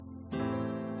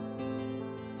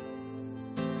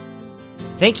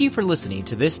Thank you for listening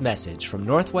to this message from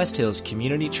Northwest Hills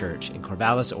Community Church in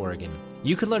Corvallis, Oregon.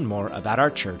 You can learn more about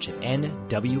our church at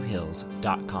nwhills.com.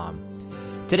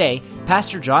 Today,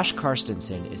 Pastor Josh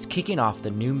Karstensen is kicking off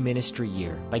the new ministry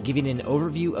year by giving an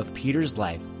overview of Peter's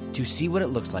life to see what it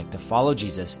looks like to follow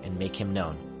Jesus and make him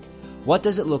known. What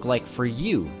does it look like for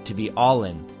you to be all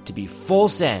in, to be full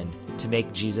send, to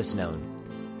make Jesus known?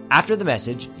 After the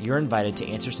message, you're invited to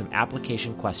answer some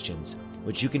application questions,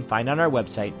 which you can find on our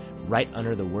website right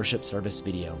under the worship service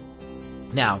video.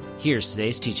 Now, here's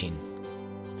today's teaching.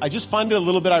 I just find it a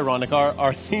little bit ironic.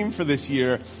 Our theme for this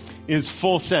year is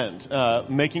full send,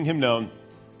 making him known.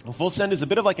 Full send is a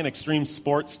bit of like an extreme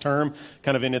sports term,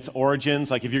 kind of in its origins.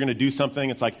 Like if you're going to do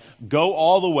something, it's like go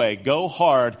all the way, go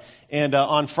hard. And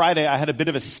on Friday, I had a bit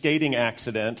of a skating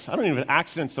accident. I don't even,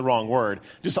 accident's the wrong word.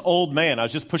 Just an old man. I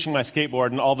was just pushing my skateboard,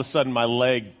 and all of a sudden my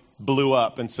leg blew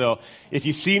up. And so if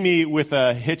you see me with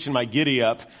a hitch in my giddy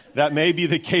up, that may be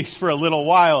the case for a little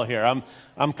while here.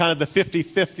 I'm kind of the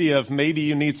 50-50 of maybe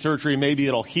you need surgery, maybe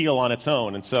it'll heal on its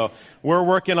own. And so we're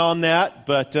working on that,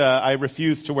 but I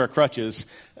refuse to wear crutches.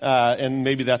 And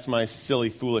maybe that's my silly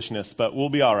foolishness, but we'll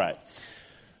be all right.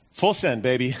 Full send,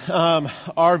 baby.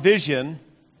 Our vision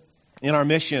in our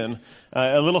mission,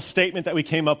 a little statement that we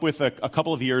came up with a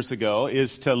couple of years ago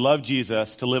is to love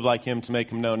Jesus, to live like him, to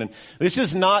make him known. And this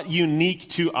is not unique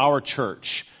to our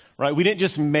church, right? We didn't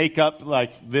just make up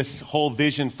like this whole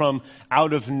vision from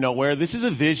out of nowhere. This is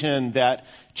a vision that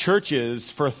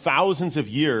churches for thousands of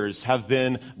years have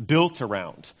been built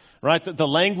around. Right? The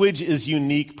language is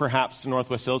unique perhaps to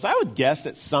Northwest Hills. I would guess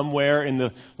that somewhere in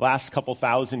the last couple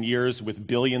thousand years with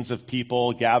billions of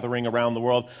people gathering around the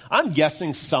world, I'm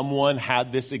guessing someone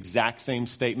had this exact same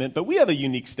statement, but we have a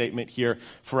unique statement here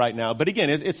for right now. But again,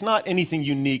 it's not anything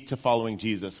unique to following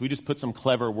Jesus. We just put some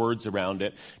clever words around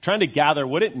it, trying to gather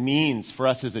what it means for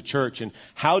us as a church and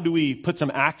how do we put some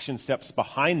action steps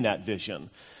behind that vision.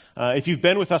 If you've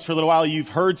been with us for a little while, you've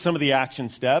heard some of the action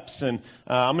steps, and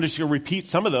I'm just going to repeat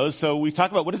some of those. So we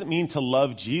talk about what does it mean to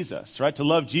love Jesus, right? To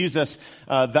love Jesus,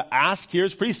 the ask here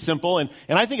is pretty simple, and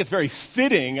I think it's very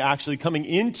fitting, actually, coming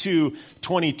into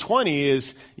 2020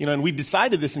 is, and we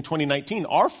decided this in 2019,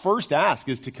 our first ask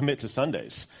is to commit to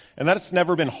Sundays. And that's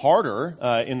never been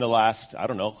harder in the last,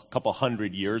 couple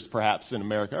hundred years, perhaps, in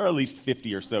America, or at least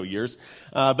 50 or so years.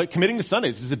 But committing to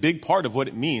Sundays is a big part of what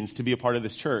it means to be a part of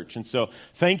this church. And so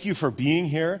thank you for being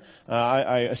here.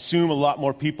 I assume a lot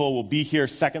more people will be here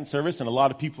second service, and a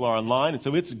lot of people are online. And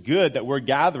so it's good that we're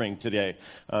gathering today.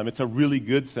 It's a really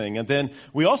good thing. And then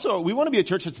we want to be a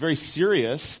church that's very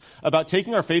serious about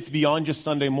taking our faith beyond just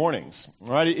Sunday mornings,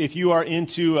 right? If you are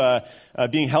into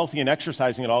being healthy and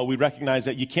exercising at all, we recognize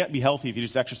that you can't be healthy if you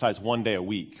just exercise one day a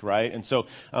week, right? And so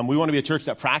we want to be a church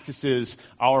that practices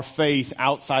our faith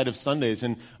outside of Sundays.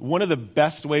 And one of the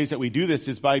best ways that we do this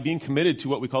is by being committed to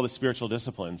what we call the spiritual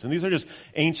disciplines. And these are just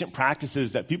ancient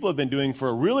practices that people have been doing for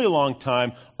a really long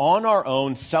time on our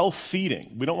own,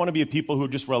 self-feeding. We don't want to be a people who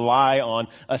just rely on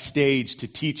a stage to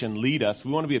teach and lead us.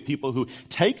 We want to be a people who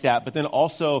take that, but then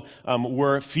also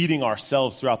we're feeding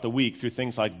ourselves throughout the week through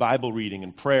things like Bible reading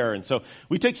and prayer. And so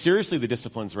we take seriously the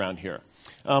disciplines around here.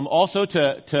 Also,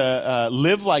 to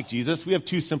live like Jesus, we have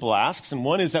two simple asks, and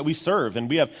one is that we serve, and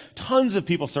we have tons of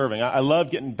people serving. I love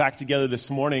getting back together this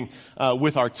morning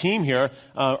with our team here.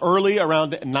 Early,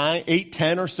 around 8,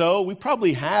 10 or so, we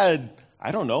probably had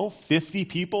 50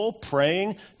 people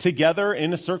praying together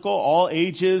in a circle, all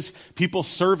ages, people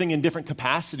serving in different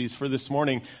capacities for this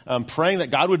morning, praying that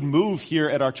God would move here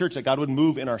at our church, that God would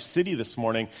move in our city this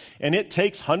morning. And it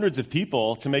takes hundreds of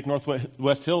people to make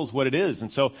Northwest Hills what it is.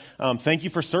 And so thank you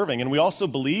for serving. And we also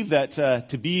believe that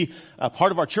to be a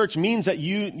part of our church means that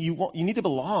you need to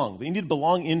belong, that you need to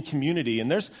belong in community.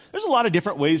 And there's a lot of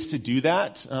different ways to do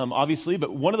that, obviously,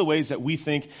 but one of the ways that we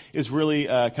think is really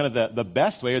kind of the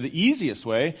best way or the easiest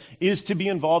way is to be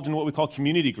involved in what we call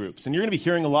community groups. And you're going to be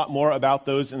hearing a lot more about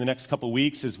those in the next couple of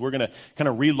weeks as we're going to kind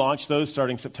of relaunch those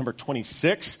starting September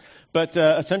 26th. But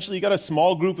essentially, you got a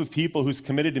small group of people who's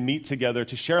committed to meet together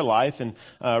to share life and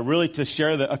really to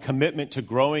share a commitment to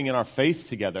growing in our faith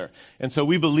together. And so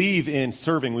we believe in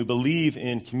serving. We believe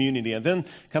in community. And then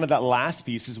kind of that last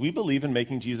piece is we believe in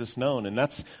making Jesus known. And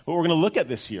that's what we're going to look at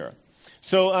this year.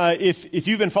 So if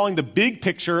you've been following the big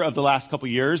picture of the last couple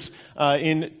of years,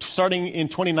 starting in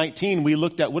 2019, we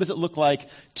looked at what does it look like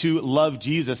to love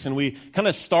Jesus. And we kind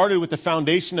of started with the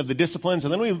foundation of the disciplines,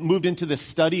 and then we moved into this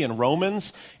study in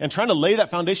Romans and trying to lay that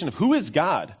foundation of who is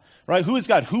God. Right? Who is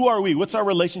God? Who are we? What's our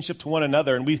relationship to one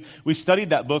another? And we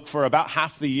studied that book for about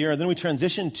half the year. And then we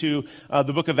transitioned to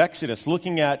the book of Exodus,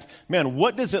 looking at, man,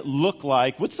 what does it look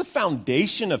like? What's the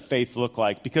foundation of faith look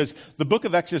like? Because the book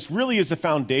of Exodus really is a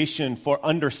foundation for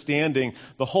understanding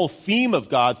the whole theme of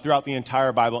God throughout the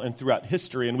entire Bible and throughout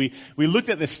history. And we looked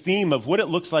at this theme of what it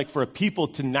looks like for a people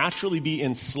to naturally be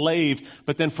enslaved,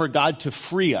 but then for God to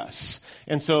free us.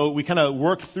 And so we kind of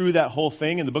worked through that whole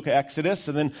thing in the book of Exodus.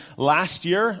 And then last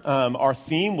year, our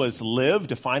theme was live,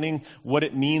 defining what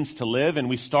it means to live. And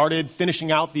we started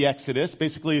finishing out the Exodus,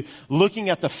 basically looking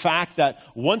at the fact that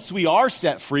once we are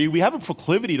set free, we have a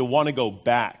proclivity to want to go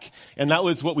back. And that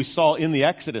was what we saw in the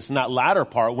Exodus, in that latter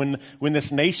part. When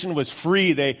this nation was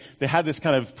free, they had this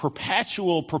kind of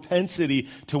perpetual propensity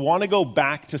to want to go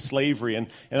back to slavery. And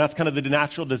that's kind of the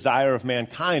natural desire of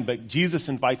mankind. But Jesus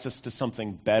invites us to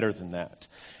something better than that.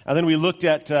 And then we looked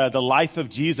at the life of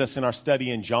Jesus in our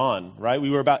study in John, right? We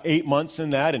were about 8 months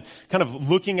in that and kind of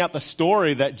looking at the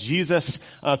story that Jesus,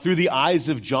 through the eyes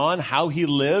of John, how he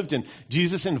lived. And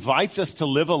Jesus invites us to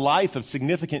live a life of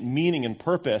significant meaning and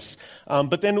purpose.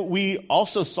 But then we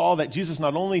also saw that Jesus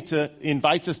not only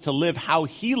invites us to live how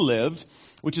he lived,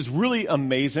 which is really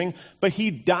amazing, but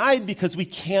he died because we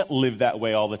can't live that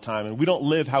way all the time, and we don't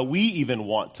live how we even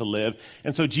want to live.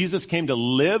 And so Jesus came to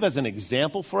live as an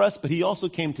example for us, but he also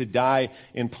came to die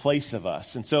in place of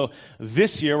us. And so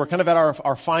this year, we're kind of at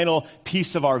our final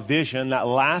piece of our vision, that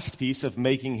last piece of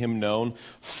making him known,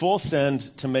 full send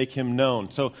to make him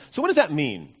known. So what does that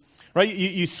mean? Right?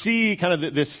 You see kind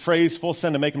of this phrase, full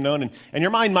send to make him known, and your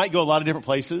mind might go a lot of different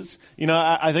places. You know,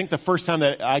 I think the first time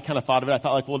that I kind of thought of it, I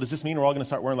thought like, well, does this mean we're all going to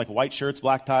start wearing like white shirts,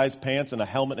 black ties, pants, and a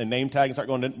helmet and name tag and start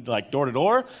going to, like door to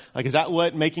door? Like, is that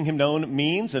what making him known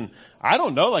means? And I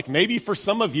don't know, like maybe for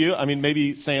some of you, I mean,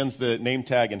 maybe sans the name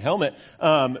tag and helmet,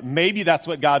 maybe that's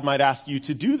what God might ask you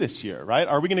to do this year, right?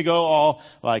 Are we going to go all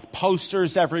like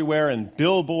posters everywhere and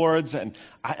billboards? And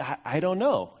I don't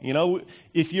know. You know,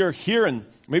 if you're here and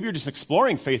maybe you're just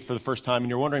exploring faith for the first time and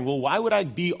you're wondering, well, why would I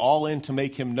be all in to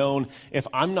make him known if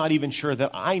I'm not even sure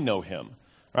that I know him?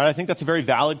 Right? I think that's a very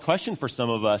valid question for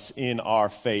some of us in our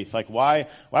faith. Like, why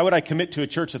would I commit to a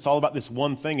church that's all about this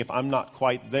one thing if I'm not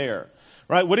quite there?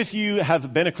 Right? What if you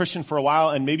have been a Christian for a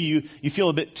while and maybe you feel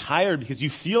a bit tired because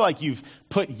you feel like you've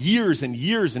put years and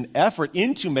years and effort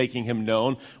into making him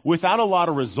known without a lot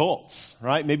of results,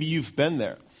 right? Maybe you've been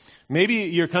there. Maybe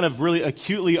you're kind of really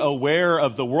acutely aware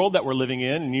of the world that we're living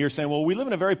in, and you're saying, well, we live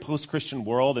in a very post-Christian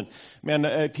world, and man,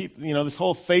 this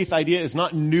whole faith idea is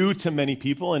not new to many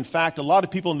people. In fact, a lot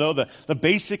of people know the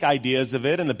basic ideas of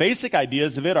it, and the basic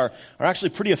ideas of it are actually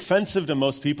pretty offensive to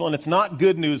most people, and it's not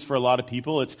good news for a lot of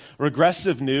people. It's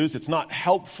regressive news. It's not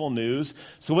helpful news.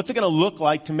 So what's it going to look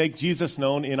like to make Jesus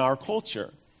known in our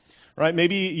culture? Right?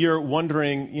 Maybe you're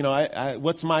wondering,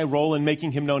 what's my role in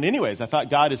making him known anyways? I thought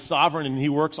God is sovereign and he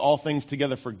works all things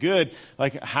together for good.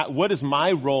 Like, what is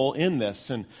my role in this?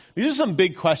 And these are some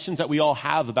big questions that we all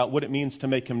have about what it means to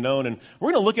make him known. And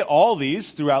we're going to look at all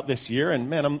these throughout this year. And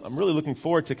man, I'm really looking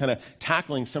forward to kind of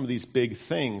tackling some of these big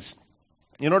things.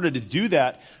 In order to do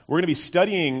that, we're going to be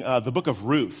studying the book of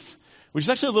Ruth, which is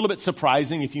actually a little bit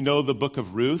surprising if you know the book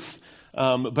of Ruth.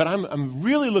 But I'm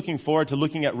really looking forward to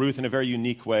looking at Ruth in a very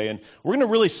unique way. And we're going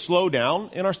to really slow down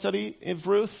in our study of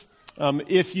Ruth.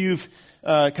 If you've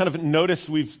kind of noticed,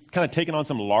 we've kind of taken on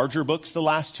some larger books the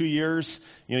last 2 years.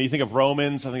 You think of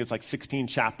Romans, I think it's like 16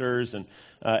 chapters, and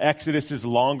Exodus is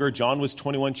longer. John was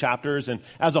 21 chapters. And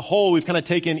as a whole, we've kind of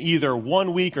taken either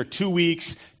 1 week or 2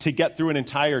 weeks to get through an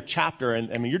entire chapter.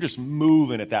 And I mean, you're just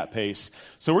moving at that pace.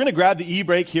 So we're going to grab the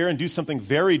e-break here and do something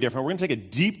very different. We're going to take a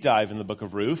deep dive in the book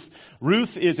of Ruth.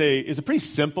 Ruth is a pretty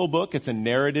simple book. It's a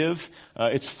narrative.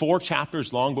 It's 4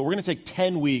 chapters long, but we're going to take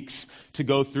 10 weeks to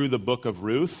go through the book of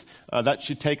Ruth.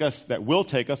 That will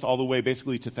take us all the way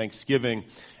basically to Thanksgiving.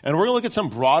 And we're going to look at some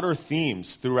broader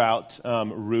themes throughout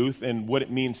Ruth and what it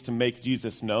means to make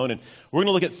Jesus known. And we're going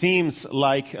to look at themes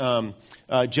like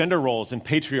gender roles and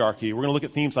patriarchy. We're going to look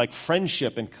at themes like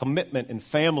friendship and commitment and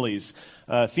families.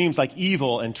 Themes like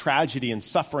evil and tragedy and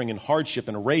suffering and hardship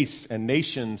and race and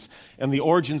nations and the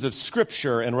origins of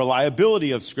Scripture and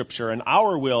reliability of Scripture and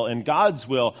our will and God's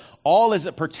will, all as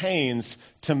it pertains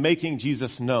to making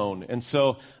Jesus known. And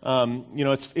so,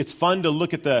 it's fun to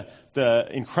look at the the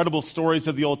incredible stories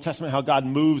of the Old Testament, how God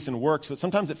moves and works, but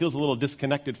sometimes it feels a little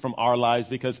disconnected from our lives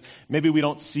because maybe we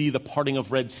don't see the parting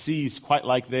of Red Seas quite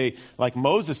like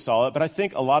Moses saw it. But I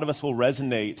think a lot of us will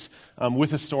resonate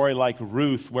with a story like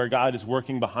Ruth, where God is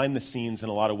working behind the scenes in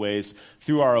a lot of ways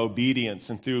through our obedience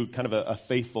and through kind of a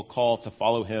faithful call to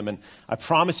follow him. And I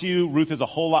promise you, Ruth is a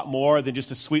whole lot more than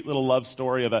just a sweet little love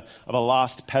story of a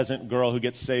lost peasant girl who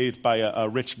gets saved by a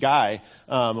rich guy.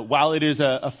 While it is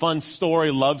a fun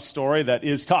story, love story that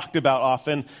is talked about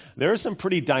often, there are some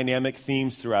pretty dynamic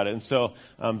themes throughout it. And so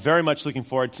I'm very much looking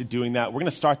forward to doing that. We're going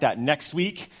to start that next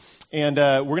week. And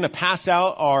we're going to pass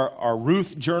out our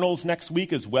Ruth journals next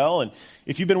week as well. And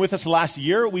if you've been with us the last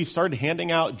year, we've started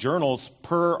handing out journals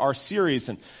per our series.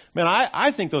 And man,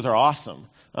 I think those are awesome.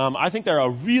 I think they're a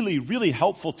really, really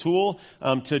helpful tool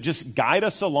to just guide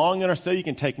us along in our study. You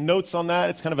can take notes on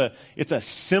that. It's a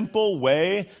simple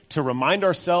way to remind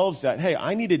ourselves that, hey,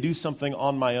 I need to do something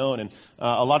on my own. And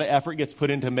a lot of effort gets put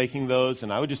into making those.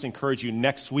 And I would just encourage you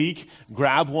next week,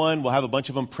 grab one. We'll have a bunch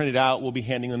of them printed out. We'll be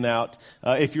handing them out.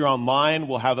 If you're online,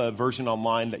 we'll have a version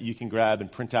online that you can grab and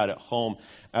print out at home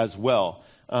as well.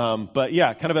 But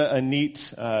yeah, kind of a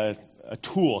neat a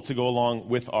tool to go along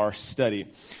with our study.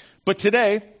 But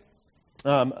today,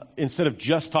 instead of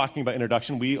just talking about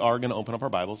introduction, we are going to open up our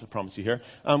Bibles. I promise you here.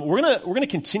 We're going to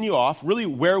continue off really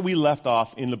where we left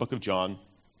off in the book of John.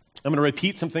 I'm going to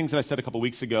repeat some things that I said a couple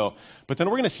weeks ago, but then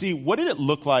we're going to see what did it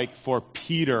look like for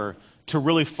Peter to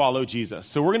really follow Jesus.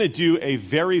 So we're going to do a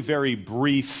very, very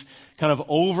brief kind of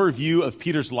overview of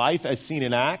Peter's life as seen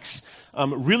in Acts,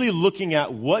 really looking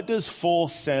at what does full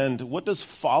send, what does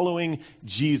following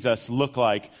Jesus look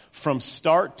like from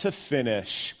start to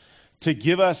finish, to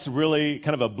give us really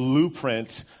kind of a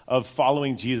blueprint of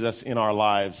following Jesus in our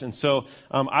lives. And so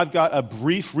I've got a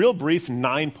real brief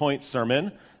 9-point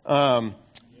sermon.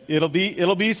 It'll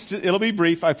be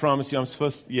brief, I promise you.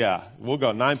 We'll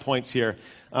go 9 points here.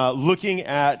 Looking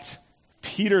at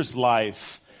Peter's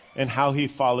life and how he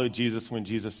followed Jesus when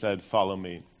Jesus said, "Follow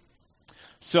me."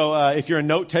 So if you're a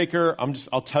note taker,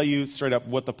 I'll tell you straight up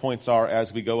what the points are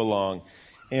as we go along.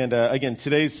 And again,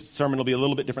 today's sermon will be a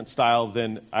little bit different style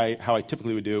than how I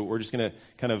typically would do. We're just going to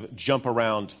kind of jump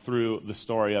around through the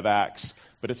story of Acts.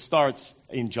 But it starts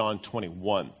in John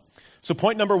 21. So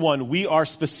point number 1, we are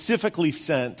specifically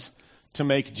sent to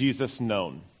make Jesus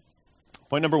known.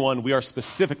 Point number 1, we are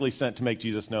specifically sent to make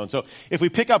Jesus known. So if we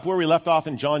pick up where we left off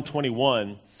in John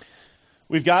 21,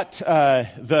 we've got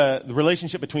the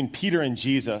relationship between Peter and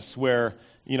Jesus where,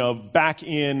 back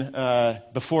in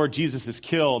before Jesus is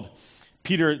killed,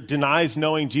 Peter denies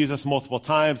knowing Jesus multiple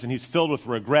times, and he's filled with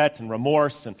regret and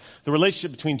remorse. And the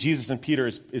relationship between Jesus and Peter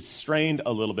is strained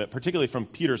a little bit, particularly from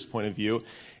Peter's point of view.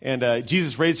 And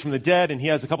Jesus raised from the dead, and he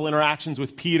has a couple interactions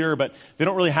with Peter, but they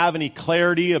don't really have any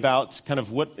clarity about kind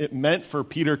of what it meant for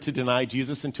Peter to deny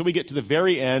Jesus until we get to the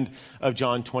very end of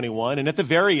John 21. And at the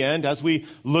very end, as we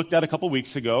looked at a couple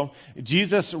weeks ago,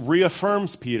 Jesus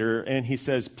reaffirms Peter, and he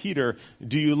says, "Peter,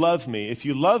 do you love me? If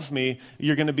you love me,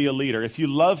 you're going to be a leader. If you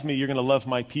love me, you're going to love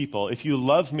my people. If you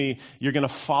love me, you're going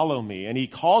to follow me." And he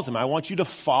calls him, "I want you to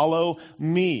follow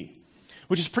me."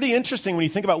 Which is pretty interesting when you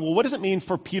think about, well, what does it mean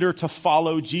for Peter to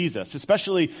follow Jesus?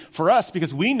 Especially for us,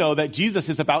 because we know that Jesus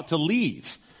is about to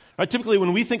leave. Right? Typically,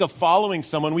 when we think of following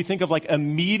someone, we think of like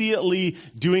immediately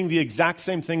doing the exact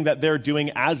same thing that they're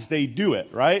doing as they do it,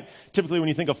 right? Typically, when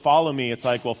you think of follow me, it's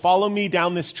like, well, follow me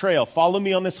down this trail, follow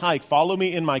me on this hike, follow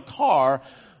me in my car.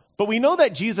 But we know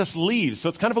that Jesus leaves, so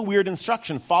it's kind of a weird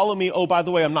instruction. Follow me. Oh, by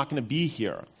the way, I'm not going to be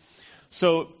here.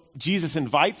 So Jesus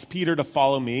invites Peter to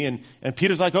follow me, and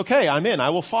Peter's like, okay, I'm in. I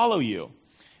will follow you.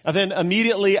 And then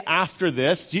immediately after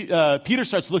this, Peter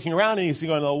starts looking around, and he's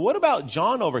going, well, what about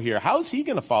John over here? How's he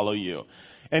going to follow you?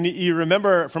 And you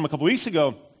remember from a couple weeks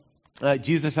ago,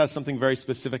 Jesus has something very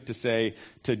specific to say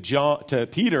to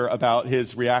Peter about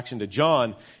his reaction to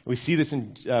John. We see this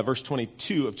in verse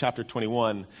 22 of chapter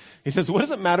 21. He says, "What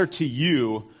does it matter to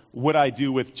you what I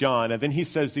do with John?" And then he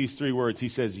says these 3 words. He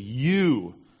says,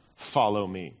 "You follow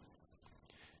me.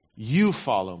 You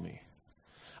follow me."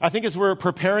 I think as we're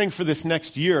preparing for this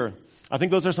next year, I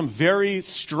think those are some very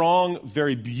strong,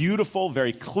 very beautiful,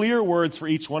 very clear words for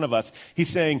each one of us. He's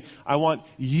saying, I want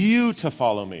you to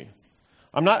follow me.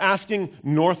 I'm not asking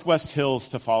Northwest Hills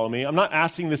to follow me. I'm not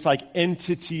asking this like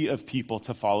entity of people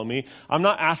to follow me. I'm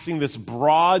not asking this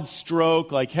broad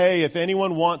stroke like, hey, if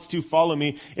anyone wants to follow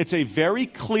me. It's a very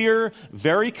clear,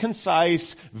 very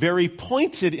concise, very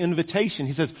pointed invitation.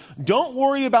 He says, don't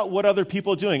worry about what other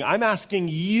people are doing. I'm asking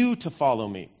you to follow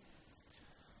me.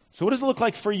 So what does it look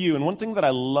like for you? And one thing that I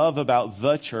love about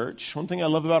the church, one thing I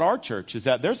love about our church is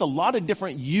that there's a lot of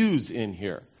different yous in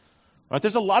here. Right?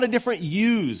 There's a lot of different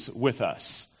yous with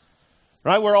us.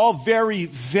 Right? We're all very,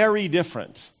 very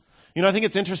different. I think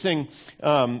it's interesting.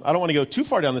 I don't want to go too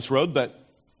far down this road, but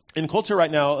in culture right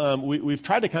now, we've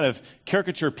tried to kind of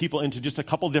caricature people into just a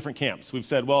couple different camps. We've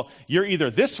said, well, you're either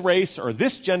this race or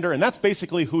this gender, and that's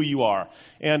basically who you are.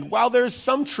 And while there's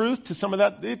some truth to some of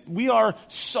that, we are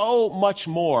so much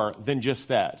more than just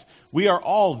that. We are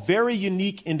all very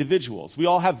unique individuals. We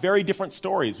all have very different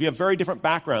stories. We have very different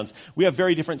backgrounds. We have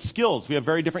very different skills. We have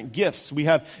very different gifts. We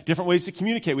have different ways to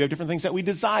communicate. We have different things that we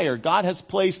desire. God has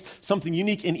placed something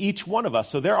unique in each one of us.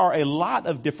 So there are a lot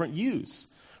of different yous.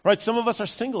 Right? Some of us are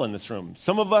single in this room.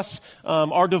 Some of us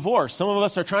are divorced. Some of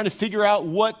us are trying to figure out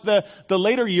what the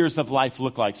later years of life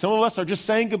look like. Some of us are just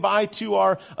saying goodbye to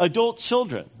our adult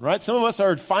children. Right? Some of us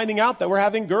are finding out that we're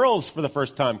having girls for the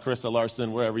first time. Carissa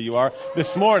Larson, wherever you are,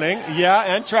 this morning. Yeah,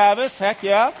 and Travis. Heck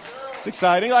yeah. It's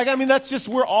exciting. That's just,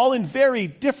 we're all in very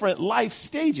different life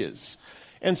stages.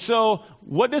 And so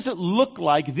what does it look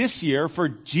like this year for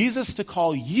Jesus to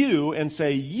call you and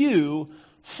say, you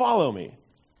follow me?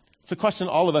 It's a question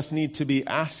all of us need to be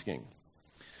asking.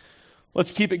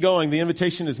 Let's keep it going. The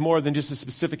invitation is more than just a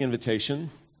specific invitation.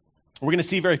 We're going to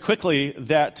see very quickly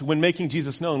that when making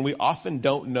Jesus known, we often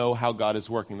don't know how God is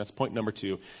working. That's point number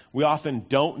 2. We often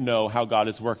don't know how God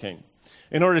is working.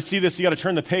 In order to see this, you got to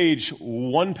turn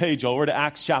one page over to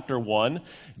Acts chapter 1.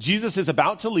 Jesus is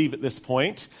about to leave at this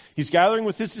point. He's gathering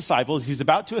with his disciples. He's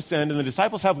about to ascend, and the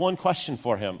disciples have one question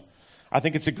for him. I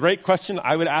think it's a great question.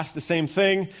 I would ask the same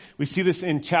thing. We see this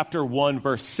in chapter 1,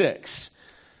 verse 6.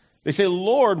 They say,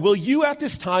 Lord, will you at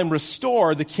this time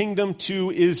restore the kingdom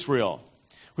to Israel?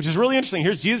 Which is really interesting.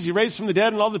 Here's Jesus, he raised from the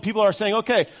dead, and all the people are saying,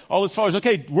 okay, all his followers,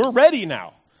 okay, we're ready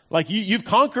now. You've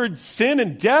conquered sin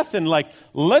and death, and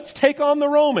let's take on the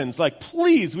Romans.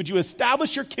 Please, would you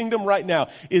establish your kingdom right now?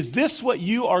 Is this what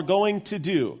you are going to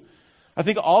do? I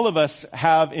think all of us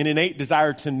have an innate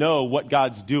desire to know what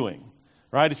God's doing.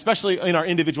 Right? Especially in our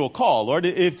individual call. Lord,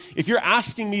 if you're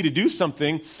asking me to do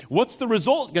something, what's the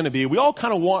result going to be? We all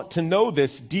kind of want to know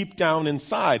this deep down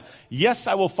inside. Yes,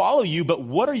 I will follow you, but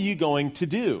what are you going to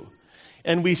do?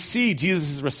 And we see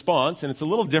Jesus' response, and it's a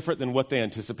little different than what they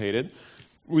anticipated.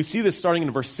 We see this starting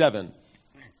in verse 7.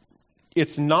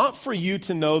 It's not for you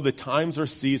to know the times or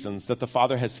seasons that the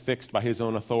Father has fixed by his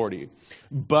own authority,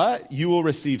 but you will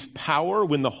receive power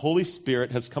when the Holy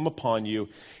Spirit has come upon you,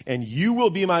 and you will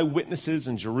be my witnesses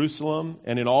in Jerusalem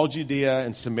and in all Judea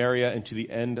and Samaria and to the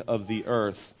end of the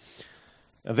earth.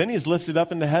 And then he's lifted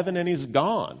up into heaven and he's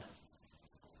gone.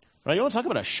 Right? You want to talk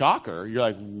about a shocker? You're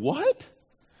like, what?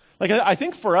 I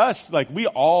think for us, we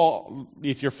all,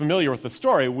 if you're familiar with the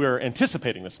story, we're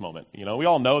anticipating this moment. We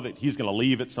all know that he's going to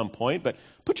leave at some point, but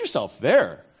put yourself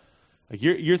there.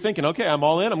 You're thinking, okay, I'm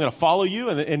all in, I'm going to follow you,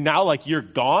 and now, you're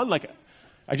gone.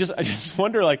 I just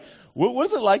wonder, what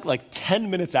was it like 10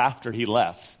 minutes after he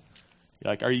left?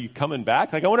 Are you coming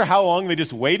back? I wonder how long they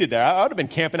just waited there. I would have been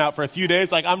camping out for a few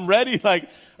days. I'm ready.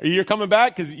 You're coming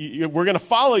back because we're going to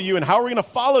follow you, and how are we going to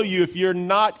follow you if you're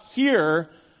not here?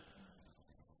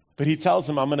 But he tells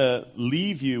them, I'm going to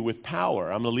leave you with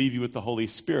power. I'm going to leave you with the Holy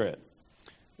Spirit.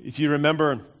 If you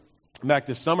remember back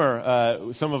this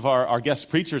summer, some of our guest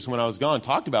preachers when I was gone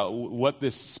talked about what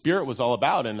this Spirit was all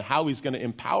about and how he's going to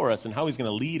empower us and how he's going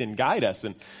to lead and guide us.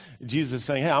 And Jesus is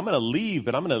saying, hey, I'm going to leave,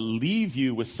 but I'm going to leave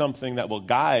you with something that will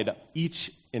guide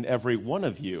each and every one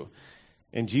of you.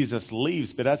 And Jesus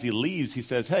leaves, but as he leaves, he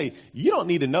says, hey, you don't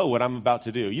need to know what I'm about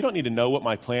to do. You don't need to know what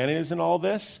my plan is in all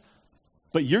this.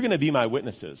 But you're going to be my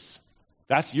witnesses.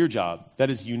 That's your job. That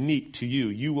is unique to you.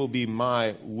 You will be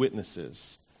my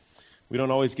witnesses. We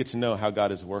don't always get to know how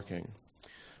God is working.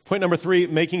 Point number 3,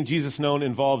 making Jesus known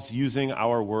involves using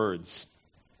our words.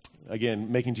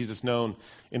 Again, making Jesus known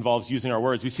involves using our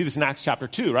words. We see this in Acts chapter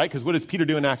 2, right? Because what does Peter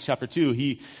do in Acts chapter 2?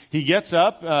 He gets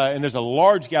up, and there's a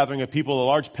large gathering of people, a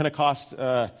large Pentecost,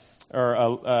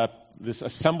 this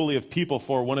assembly of people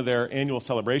for one of their annual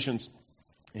celebrations.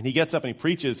 And he gets up and he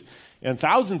preaches, and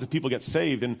thousands of people get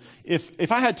saved. And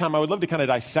if I had time, I would love to kind of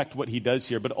dissect what he does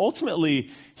here. But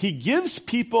ultimately, he gives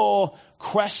people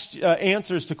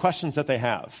answers to questions that they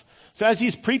have. So as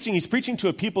he's preaching to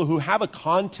a people who have a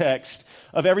context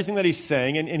of everything that he's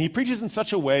saying, and he preaches in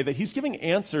such a way that he's giving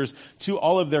answers to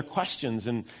all of their questions.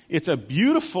 And it's a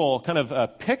beautiful kind of a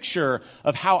picture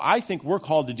of how I think we're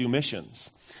called to do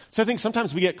missions. So I think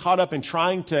sometimes we get caught up in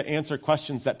trying to answer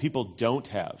questions that people don't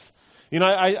have.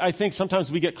 I think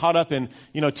sometimes we get caught up in,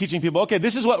 teaching people, okay,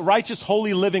 this is what righteous,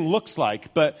 holy living looks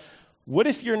like. But what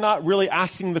if you're not really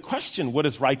asking the question, what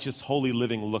does righteous, holy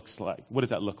living looks like? What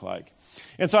does that look like?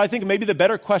 And so I think maybe the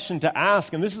better question to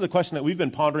ask, and this is a question that we've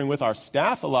been pondering with our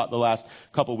staff a lot the last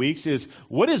couple weeks, is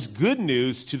what is good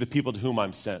news to the people to whom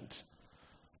I'm sent?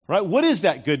 Right? What is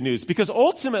that good news? Because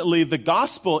ultimately, the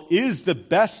gospel is the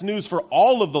best news for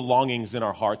all of the longings in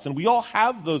our hearts, and we all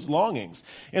have those longings.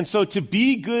 And so to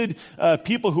be good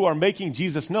people who are making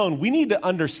Jesus known, we need to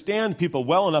understand people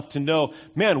well enough to know,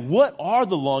 man, what are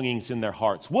the longings in their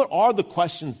hearts? What are the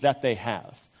questions that they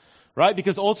have? Right?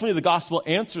 Because ultimately the gospel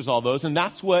answers all those, and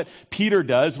that's what Peter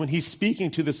does when he's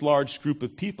speaking to this large group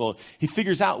of people. He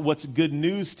figures out what's good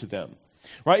news to them.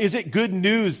 Right? Is it good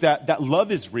news that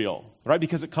love is real? Right?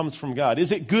 Because it comes from God.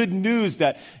 Is it good news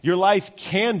that your life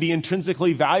can be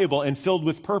intrinsically valuable and filled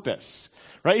with purpose?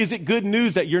 Right? Is it good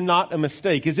news that you're not a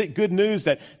mistake? Is it good news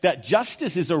that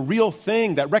justice is a real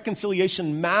thing, that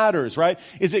reconciliation matters, right?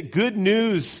 Is it good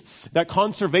news that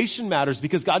conservation matters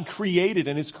because God created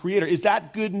and is creator? Is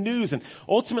that good news? And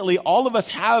ultimately, all of us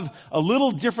have a little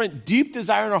different deep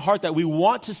desire in our heart that we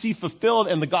want to see fulfilled,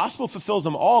 and the gospel fulfills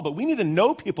them all, but we need to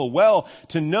know people well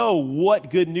to know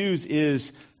what good news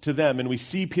is to them. And we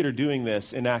see Peter doing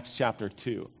this in Acts chapter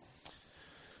 2.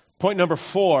 Point number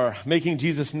 4, making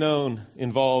Jesus known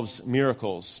involves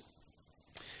miracles.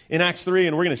 In Acts 3,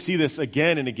 and we're going to see this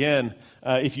again and again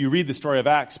if you read the story of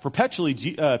Acts, perpetually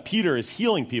Peter is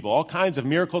healing people. All kinds of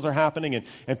miracles are happening,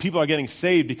 and people are getting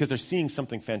saved because they're seeing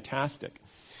something fantastic.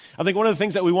 I think one of the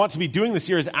things that we want to be doing this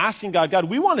year is asking God,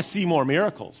 we want to see more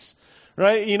miracles.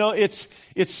 Right? You know, it's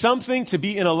something to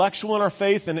be intellectual in our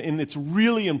faith, and it's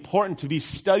really important to be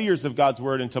studiers of God's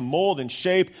word and to mold and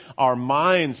shape our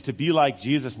minds to be like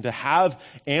Jesus and to have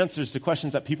answers to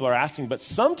questions that people are asking. But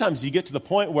sometimes you get to the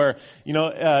point where,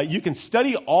 you can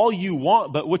study all you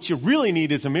want, but what you really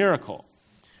need is a miracle.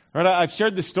 Right? I've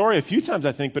shared this story a few times,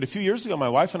 I think, but a few years ago, my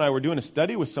wife and I were doing a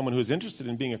study with someone who was interested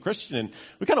in being a Christian, and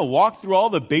we kind of walked through all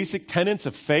the basic tenets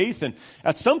of faith, and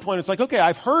at some point it's like, okay,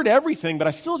 I've heard everything, but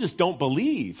I still just don't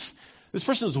believe. This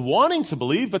person is wanting to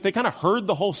believe, but they kind of heard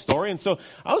the whole story, and so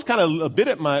I was kind of a bit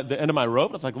at the end of my rope,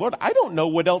 and it's like, Lord, I don't know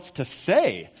what else to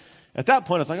say. At that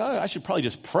point, I was like, I should probably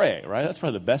just pray, right? That's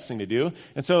probably the best thing to do.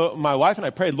 And so my wife and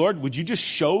I prayed, Lord, would you just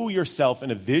show yourself in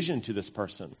a vision to this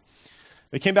person?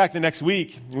 They came back the next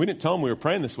week. We didn't tell him we were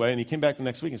praying this way, and he came back the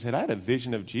next week and said, I had a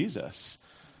vision of Jesus.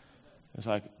 It's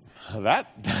like,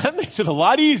 that makes it a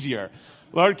lot easier.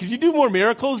 Lord, could you do more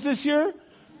miracles this year?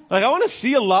 Like, I want to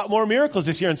see a lot more miracles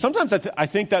this year. And sometimes I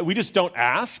think that we just don't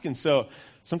ask, and so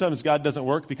sometimes God doesn't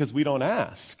work because we don't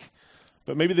ask.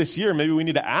 But maybe this year, maybe we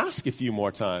need to ask a few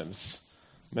more times.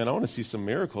 Man, I want to see some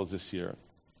miracles this year.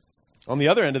 On the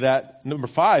other end of that, number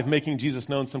 5, making Jesus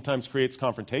known sometimes creates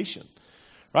confrontation.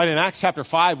 Right, in Acts chapter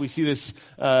 5, we see this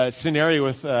scenario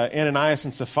with Ananias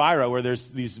and Sapphira where there's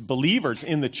these believers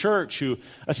in the church who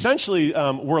essentially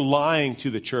were lying to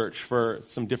the church for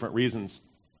some different reasons.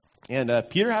 And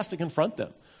Peter has to confront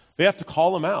them. They have to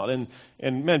call them out.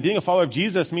 And man, being a follower of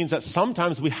Jesus means that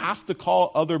sometimes we have to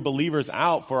call other believers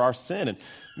out for our sin. And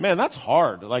man, that's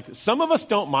hard. Like, some of us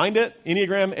don't mind it.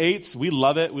 Enneagram 8s, we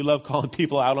love it. We love calling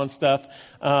people out on stuff.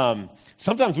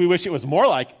 Sometimes we wish it was more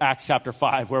like Acts chapter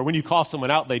 5, where when you call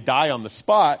someone out, they die on the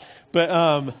spot. But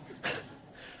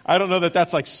I don't know that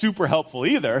that's like super helpful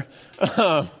either.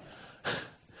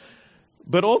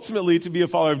 But ultimately, to be a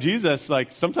follower of Jesus,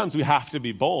 like, sometimes we have to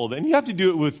be bold. And you have to do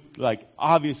it with, like,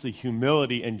 obviously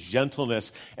humility and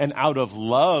gentleness and out of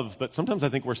love. But sometimes I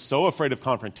think we're so afraid of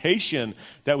confrontation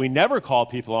that we never call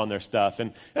people on their stuff.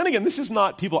 And again, this is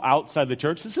not people outside the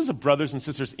church. This is brothers and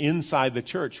sisters inside the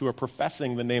church who are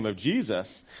professing the name of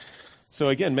Jesus. So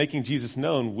again, making Jesus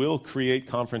known will create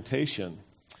confrontation.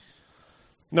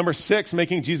 Number 6,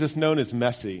 making Jesus known is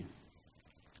messy.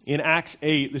 In Acts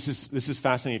 8, this is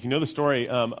fascinating. If you know the story,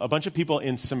 a bunch of people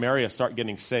in Samaria start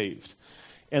getting saved.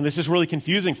 And this is really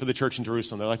confusing for the church in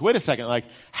Jerusalem. They're like, wait a second, like,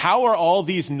 how are all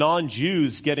these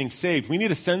non-Jews getting saved? We need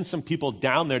to send some people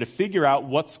down there to figure out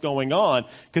what's going on,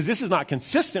 because this is not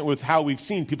consistent with how we've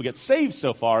seen people get saved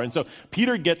so far. And so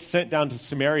Peter gets sent down to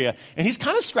Samaria, and he's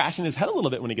kind of scratching his head a little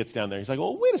bit when he gets down there. He's like,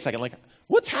 well, wait a second, like,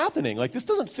 what's happening? Like, this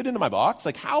doesn't fit into my box.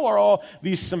 Like, how are all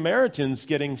these Samaritans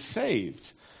getting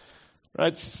saved?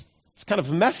 Right? It's kind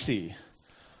of messy.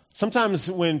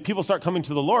 Sometimes when people start coming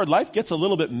to the Lord, life gets a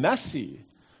little bit messy.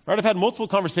 Right? I've had multiple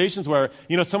conversations where,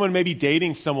 someone may be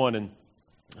dating someone and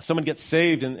someone gets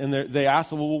saved and they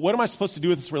ask, well, what am I supposed to do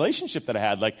with this relationship that I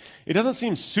had? Like, it doesn't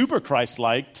seem super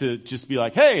Christ-like to just be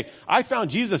like, hey, I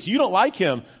found Jesus. You don't like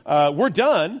him. We're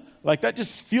done. Like, that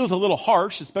just feels a little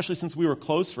harsh, especially since we were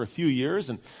close for a few years.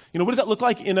 And, what does that look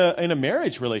like in a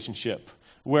marriage relationship,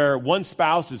 where one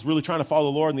spouse is really trying to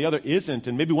follow the Lord and the other isn't,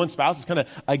 and maybe one spouse is kind of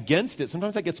against it?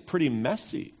 Sometimes that gets pretty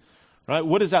messy. Right?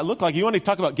 What does that look like? You want to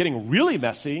talk about getting really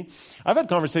messy. I've had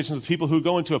conversations with people who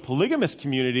go into a polygamous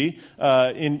community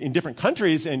in different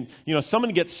countries, and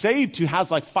someone gets saved who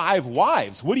has like 5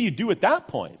 wives. What do you do at that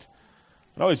point?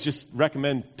 I always just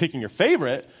recommend picking your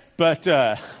favorite, but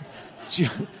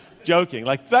joking.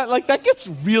 Like that gets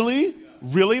really,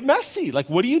 really messy. Like,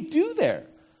 what do you do there?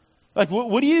 Like,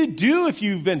 what do you do if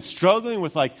you've been struggling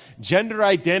with like gender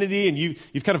identity and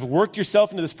you've kind of worked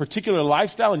yourself into this particular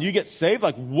lifestyle and you get saved?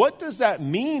 Like, what does that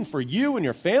mean for you and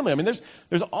your family? I mean,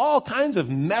 there's all kinds of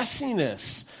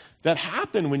messiness that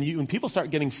happen when people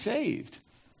start getting saved,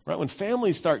 right? When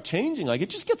families start changing, like it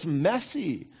just gets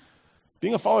messy.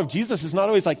 Being a follower of Jesus is not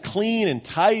always like clean and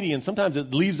tidy, and sometimes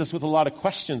it leaves us with a lot of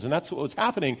questions, and that's what was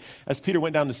happening as Peter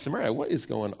went down to Samaria. What is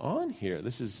going on here?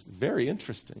 This is very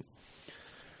interesting.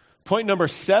 Point number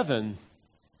 7,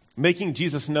 making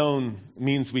Jesus known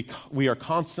means we are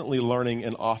constantly learning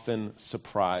and often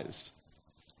surprised.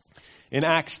 In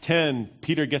Acts 10,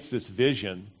 Peter gets this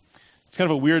vision. It's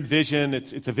kind of a weird vision.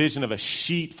 It's a vision of a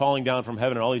sheet falling down from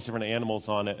heaven and all these different animals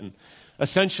on it. And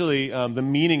essentially, the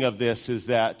meaning of this is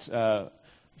that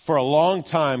for a long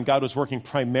time, God was working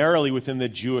primarily within the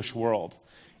Jewish world.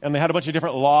 And they had a bunch of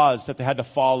different laws that they had to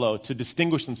follow to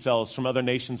distinguish themselves from other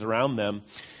nations around them.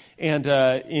 And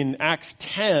in Acts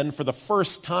 10, for the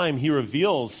first time, he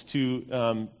reveals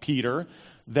to Peter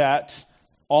that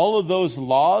all of those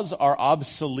laws are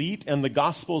obsolete and the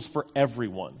gospel's for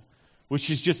everyone,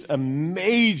 which is just a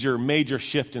major, major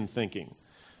shift in thinking.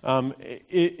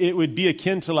 It would be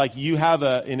akin to like you have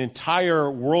an entire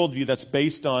worldview that's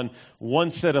based on one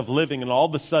set of living, and all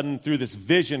of a sudden through this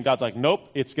vision, God's like, nope,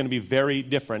 it's going to be very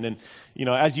different. And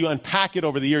as you unpack it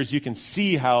over the years, you can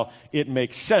see how it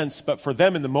makes sense. But for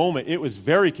them in the moment, it was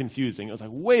very confusing. It was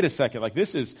like, wait a second, like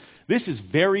this is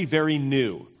very, very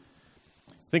new.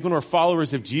 I think when we're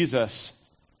followers of Jesus,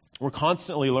 we're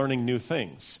constantly learning new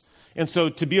things. And so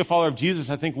to be a follower of Jesus,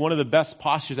 I think one of the best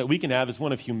postures that we can have is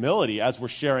one of humility as we're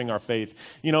sharing our faith.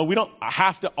 We don't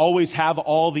have to always have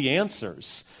all the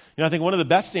answers. I think one of the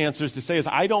best answers to say is,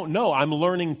 I don't know, I'm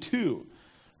learning too.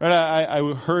 Right?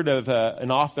 I heard of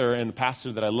an author and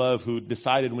pastor that I love who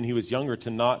decided when he was younger to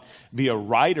not be a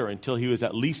writer until he was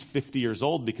at least 50 years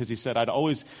old, because he said, I'd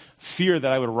always fear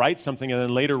that I would write something and then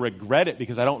later regret it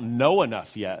because I don't know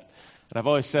enough yet. And I've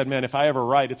always said, man, if I ever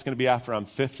write, it's going to be after I'm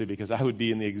 50, because I would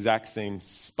be in the exact same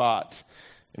spot.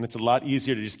 And it's a lot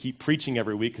easier to just keep preaching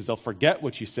every week because they'll forget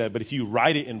what you said. But if you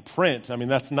write it in print, I mean,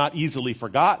 that's not easily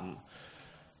forgotten.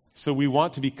 So we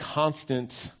want to be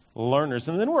constant learners.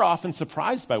 And then we're often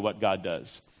surprised by what God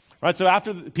does. Right? So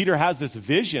after Peter has this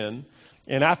vision,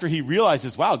 and after he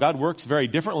realizes, wow, God works very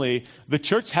differently, the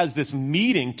church has this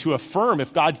meeting to affirm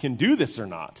if God can do this or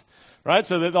not. Right?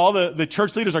 So that all the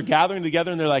church leaders are gathering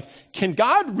together and they're like, can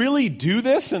God really do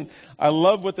this? And I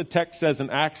love what the text says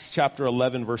in Acts chapter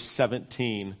 11, verse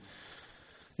 17.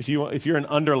 If you're an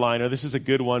underliner, this is a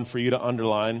good one for you to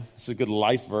underline. It's a good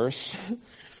life verse.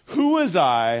 Who was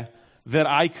I that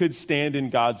I could stand in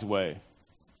God's way?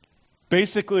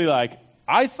 Basically, like,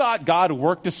 I thought God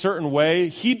worked a certain way.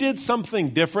 He did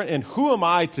something different. And who am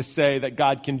I to say that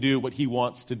God can do what he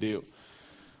wants to do?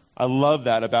 I love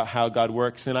that about how God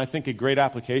works. And I think a great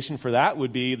application for that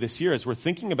would be this year as we're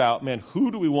thinking about, man,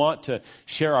 who do we want to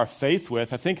share our faith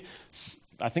with? I think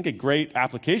a great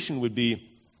application would be,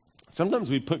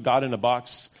 sometimes we put God in a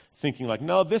box thinking like,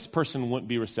 no, this person wouldn't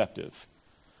be receptive.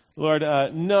 Lord,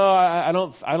 no, I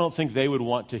don't think they would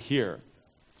want to hear.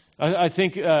 I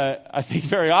think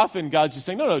very often God's just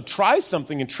saying, no, try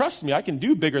something and trust me, I can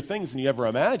do bigger things than you ever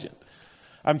imagined.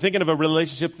 I'm thinking of a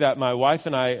relationship that my wife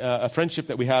and I, a friendship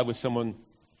that we had with someone,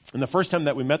 and the first time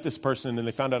that we met this person and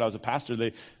they found out I was a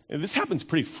pastor, this happens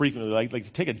pretty frequently, like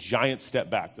to take a giant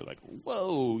step back. They're like,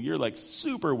 whoa, you're like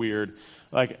super weird.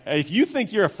 Like, if you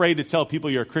think you're afraid to tell people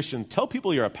you're a Christian, tell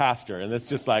people you're a pastor. And it's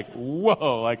just like,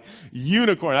 whoa, like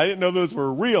unicorn. I didn't know those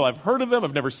were real. I've heard of them.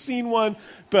 I've never seen one.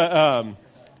 But a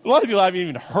lot of people haven't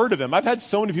even heard of them. I've had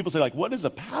so many people say, like, what is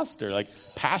a pastor? Like,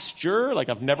 pasture? Like,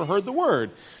 I've never heard the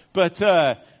word. But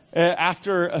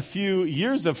after a few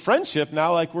years of friendship,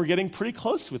 now, like, we're getting pretty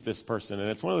close with this person. And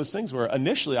it's one of those things where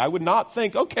initially I would not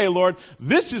think, okay, Lord,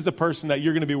 this is the person that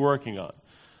you're going to be working on.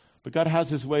 But God has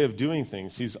his way of doing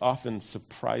things. He's often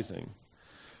surprising.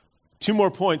 2 more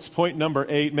points. Point number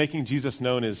 8, making Jesus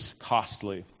known is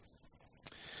costly.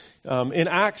 In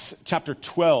Acts chapter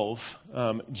 12,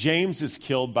 James is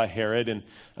killed by Herod, and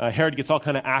Herod gets all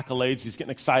kind of accolades. He's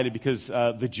getting excited because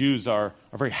the Jews are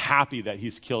very happy that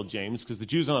he's killed James, because the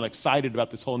Jews are not excited about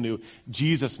this whole new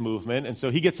Jesus movement. And so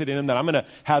he gets it in him that I'm going to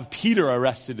have Peter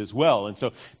arrested as well. And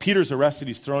so Peter's arrested.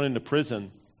 He's thrown into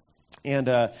prison. And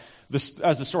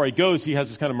as the story goes, he has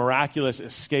this kind of miraculous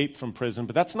escape from prison,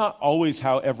 but that's not always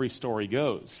how every story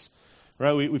goes.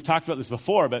 Right? We've talked about this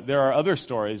before, but there are other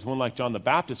stories, one like John the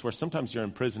Baptist, where sometimes you're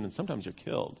in prison and sometimes you're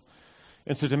killed.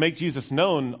 And so to make Jesus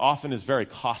known often is very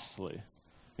costly.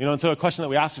 And so a question that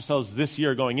we ask ourselves this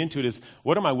year going into it is,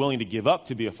 what am I willing to give up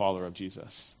to be a follower of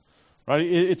Jesus? Right?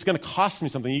 It's going to cost me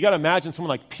something. You got to imagine someone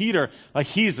like Peter, like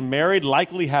he's married,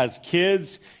 likely has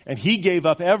kids, and he gave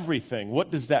up everything. What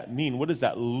does that mean? What does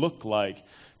that look like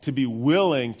to be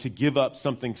willing to give up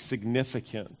something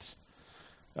significant?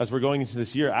 As we're going into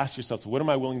this year, ask yourself, what am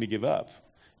I willing to give up?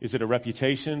 Is it a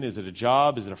reputation? Is it a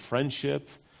job? Is it a friendship?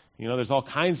 There's all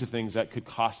kinds of things that could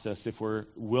cost us if we're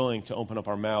willing to open up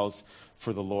our mouths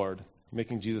for the Lord.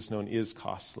 Making Jesus known is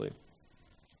costly.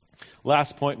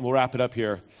 Last point, and we'll wrap it up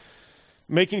here.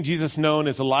 Making Jesus known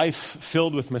is a life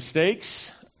filled with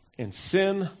mistakes and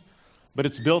sin, but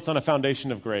it's built on a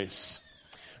foundation of grace.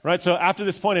 Right, so after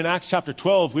this point in Acts chapter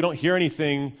 12, we don't hear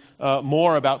anything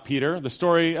more about Peter. The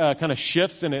story kind of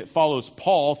shifts and it follows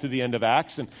Paul through the end of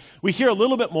Acts. And we hear a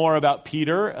little bit more about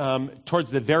Peter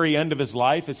towards the very end of his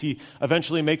life as he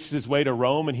eventually makes his way to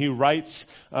Rome, and he writes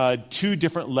 2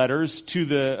 different letters to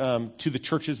the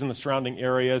churches in the surrounding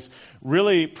areas,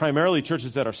 really primarily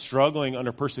churches that are struggling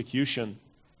under persecution.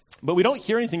 But we don't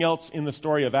hear anything else in the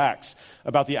story of Acts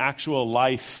about the actual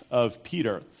life of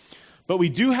Peter. But we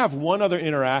do have one other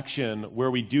interaction where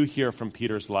we do hear from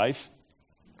Peter's life.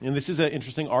 And this is an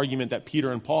interesting argument that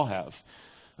Peter and Paul have.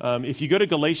 If you go to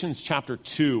Galatians chapter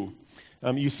 2,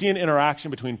 you see an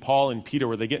interaction between Paul and Peter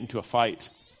where they get into a fight,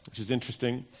 which is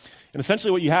interesting. And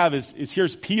essentially what you have is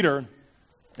here's Peter,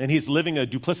 and he's living a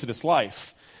duplicitous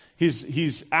life.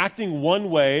 He's acting one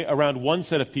way around one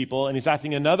set of people, and he's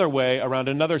acting another way around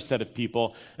another set of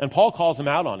people. And Paul calls him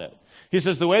out on it. He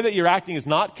says, the way that you're acting is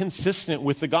not consistent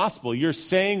with the gospel. You're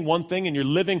saying one thing and you're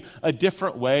living a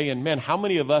different way. And man, how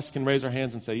many of us can raise our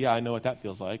hands and say, yeah, I know what that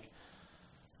feels like.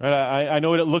 Right? I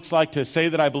know what it looks like to say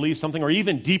that I believe something or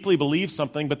even deeply believe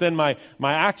something, but then my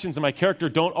actions and my character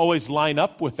don't always line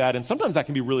up with that. And sometimes that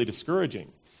can be really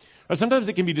discouraging. Or sometimes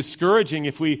it can be discouraging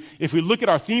if we look at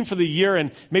our theme for the year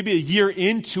and maybe a year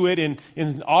into it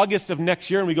in August of next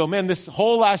year and we go, man, this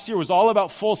whole last year was all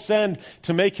about full send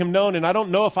to make him known, and I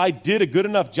don't know if I did a good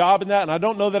enough job in that, and I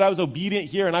don't know that I was obedient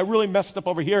here, and I really messed up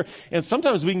over here. And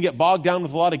sometimes we can get bogged down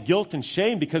with a lot of guilt and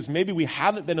shame because maybe we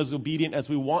haven't been as obedient as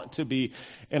we want to be.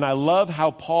 And I love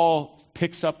how Paul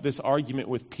picks up this argument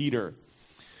with Peter.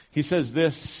 He says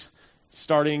this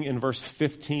starting in verse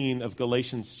 15 of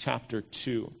Galatians chapter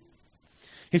 2.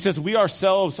 He says, we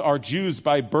ourselves are Jews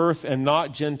by birth and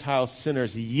not Gentile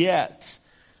sinners, yet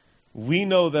we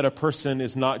know that a person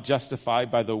is not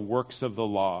justified by the works of the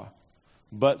law,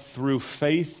 but through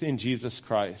faith in Jesus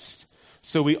Christ.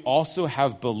 So we also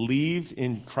have believed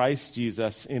in Christ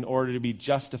Jesus in order to be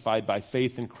justified by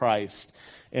faith in Christ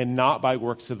and not by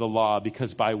works of the law,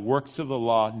 because by works of the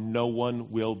law no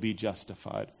one will be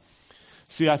justified.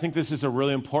 See, I think this is a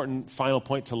really important final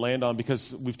point to land on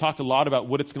because we've talked a lot about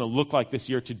what it's going to look like this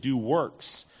year to do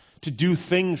works, to do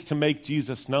things to make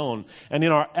Jesus known. And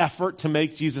in our effort to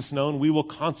make Jesus known, we will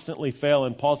constantly fail.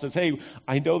 And Paul says, hey,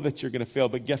 I know that you're going to fail,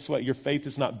 but guess what? Your faith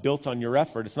is not built on your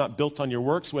effort. It's not built on your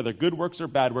works, whether good works or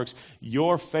bad works.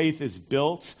 Your faith is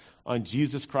built on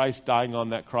Jesus Christ dying on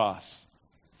that cross.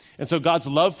 And so God's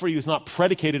love for you is not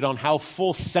predicated on how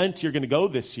full sent you're going to go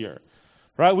this year.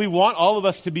 Right? We want all of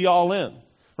us to be all in.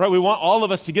 Right? We want all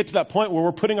of us to get to that point where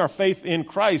we're putting our faith in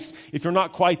Christ. If you're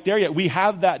not quite there yet, we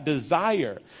have that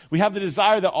desire. We have the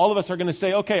desire that all of us are going to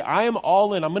say, okay, I am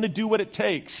all in. I'm going to do what it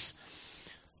takes.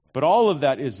 But all of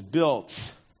that is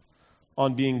built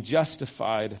on being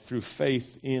justified through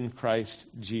faith in Christ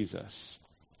Jesus.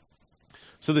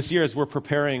 So this year, as we're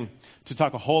preparing to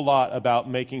talk a whole lot about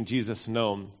making Jesus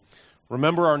known,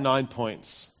 remember our 9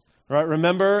 points. Right?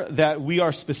 Remember that we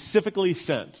are specifically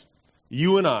sent,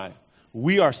 you and I.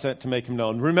 We are sent to make him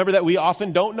known. Remember that we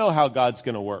often don't know how God's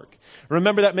going to work.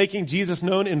 Remember that making Jesus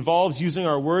known involves using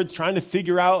our words, trying to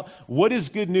figure out what is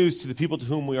good news to the people to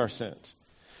whom we are sent.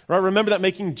 Right? Remember that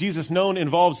making Jesus known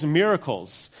involves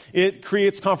miracles. It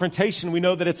creates confrontation. We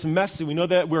know that it's messy. We know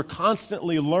that we're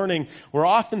constantly learning. We're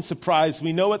often surprised.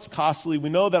 We know it's costly. We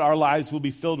know that our lives will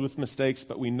be filled with mistakes,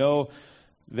 but we know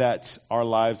that our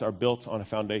lives are built on a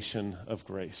foundation of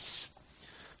grace.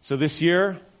 So this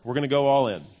year, we're going to go all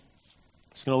in.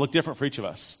 It's going to look different for each of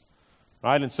us.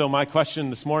 Right? And so my question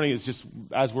this morning is just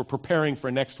as we're preparing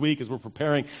for next week, as we're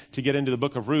preparing to get into the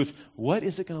book of Ruth, what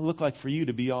is it going to look like for you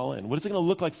to be all in? What is it going to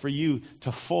look like for you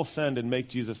to full send and make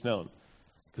Jesus known?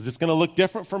 Because it's going to look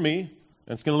different for me,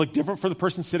 and it's going to look different for the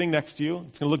person sitting next to you.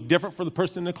 It's going to look different for the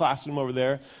person in the classroom over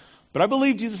there. But I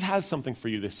believe Jesus has something for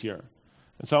you this year.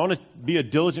 And so I want to be a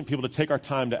diligent people to take our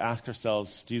time to ask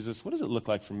ourselves, Jesus, what does it look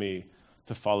like for me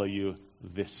to follow you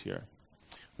this year?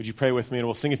 Would you pray with me? And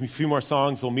we'll sing a few more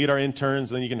songs. We'll meet our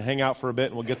interns, and then you can hang out for a bit,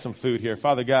 and we'll get some food here.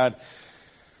 Father God,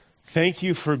 thank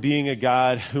you for being a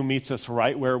God who meets us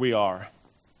right where we are.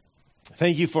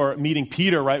 Thank you for meeting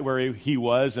Peter right where he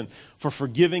was and for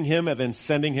forgiving him and then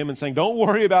sending him and saying, don't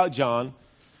worry about John.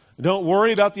 Don't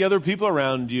worry about the other people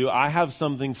around you. I have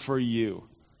something for you.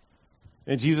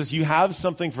 And Jesus, you have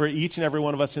something for each and every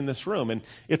one of us in this room. And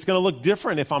it's going to look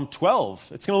different if I'm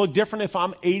 12. It's going to look different if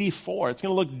I'm 84. It's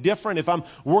going to look different if I'm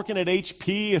working at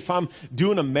HP, if I'm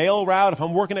doing a mail route, if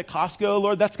I'm working at Costco,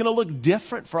 Lord. That's going to look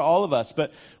different for all of us.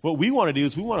 But what we want to do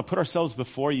is we want to put ourselves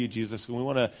before you, Jesus. And we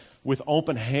want to, with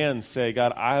open hands, say,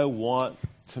 God, I want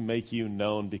to make you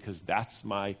known because that's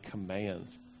my command.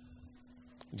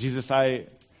 Jesus, I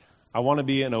want to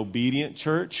be an obedient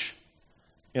church,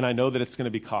 and I know that it's going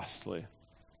to be costly.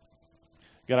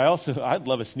 God, I'd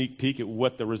love a sneak peek at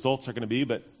what the results are going to be,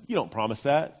 but you don't promise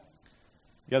that.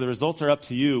 Yeah, the results are up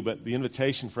to you, but the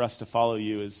invitation for us to follow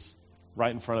you is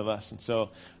right in front of us. And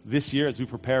so this year, as we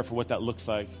prepare for what that looks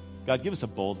like, God, give us a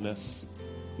boldness.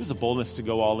 Give us a boldness to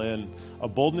go all in, a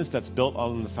boldness that's built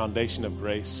on the foundation of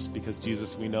grace, because,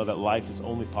 Jesus, we know that life is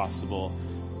only possible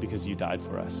because you died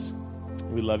for us.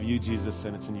 We love you, Jesus,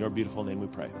 and it's in your beautiful name we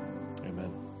pray.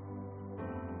 Amen.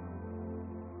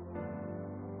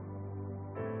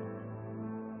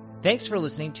 Thanks for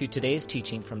listening to today's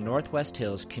teaching from Northwest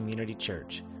Hills Community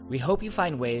Church. We hope you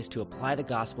find ways to apply the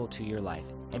gospel to your life.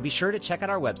 And be sure to check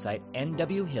out our website,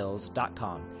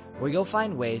 nwhills.com, where you'll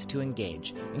find ways to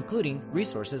engage, including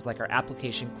resources like our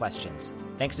application questions.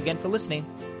 Thanks again for listening.